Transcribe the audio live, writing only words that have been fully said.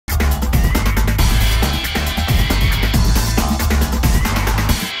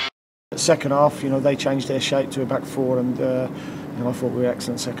second half, they changed their shape to a back four, and I thought we were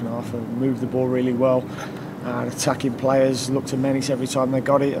excellent second half and moved the ball really well. Attacking players looked to menace every time they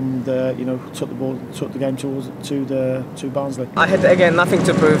got it, and took the game to Barnsley. I had again nothing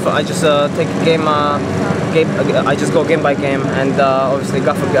to prove. I just take game. I just go game by game, and obviously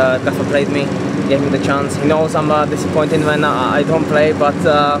Gaffer played me, gave me the chance. He knows I'm disappointed when I don't play, but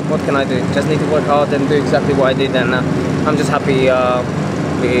what can I do? Just need to work hard and do exactly what I did, and I'm just happy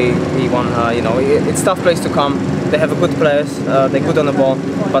we won. It's a tough place to come. They have good players, they're good on the ball,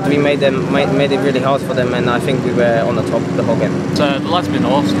 but we made it really hard for them, and I think we were on the top the whole game. The lads have been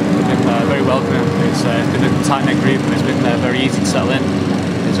awesome. They've been very welcoming. It's been a tight-knit group, and it's been very easy to settle in.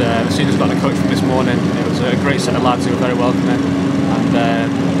 As soon as we got the coach from this morning, it was a great set of lads who were very welcoming, and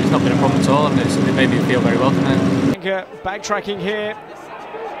it's not been a problem at all, and it made me feel very welcoming. Backtracking here,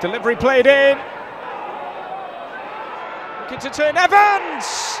 delivery played in. Looking to turn,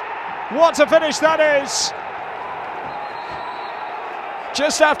 Evans! What a finish that is!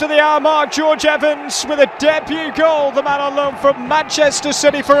 Just after the hour mark, George Evans with a debut goal, the man on loan from Manchester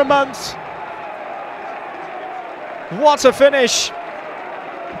City for a month. What a finish.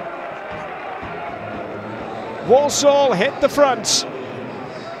 Walsall hit the front.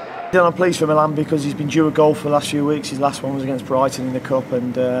 I'm pleased for Milan because he's been due a goal for the last few weeks. His last one was against Brighton in the Cup,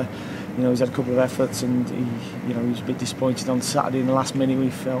 and he's had a couple of efforts, and he was a bit disappointed on Saturday in the last minute. We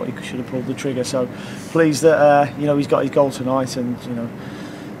felt he should have pulled the trigger. So pleased that he's got his goal tonight, and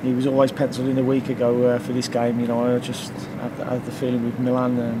he was always penciled in a week ago for this game. I just had the feeling with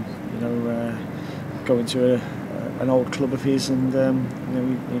Milan, going to an old club of his, and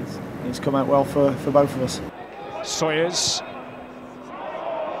it's come out well for both of us. Sawyers.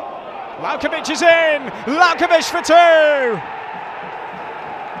 Lalkovic is in. Lalkovic for two.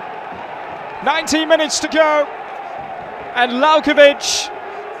 19 minutes to go, and Lalkovic,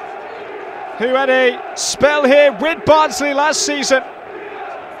 who had a spell here with Barnsley last season,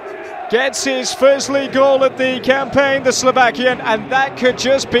 gets his first league goal of the campaign, the Slovakian, and that could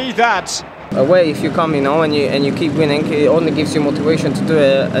just be that. Away, if you come, and you keep winning, it only gives you motivation to do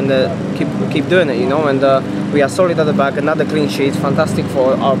it and keep doing it, and we are solid at the back, another clean sheet, fantastic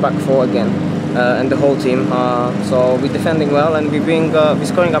for our back four again. And the whole team, so we're defending well, and we're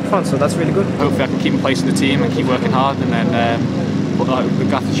scoring up front, so that's really good. Hopefully I can keep in place in the team and keep working hard, and then the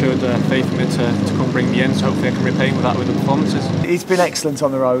Gaffer showed faith in me to come bring me in, so hopefully I can repay him with that with the performances. He's been excellent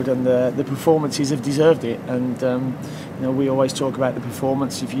on the road, and the performances have deserved it, and we always talk about the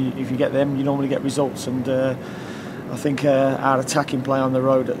performance. If you get them, you normally get results, and I think our attacking play on the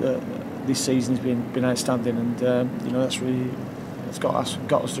road this season has been outstanding, and that's really got us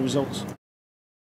the results.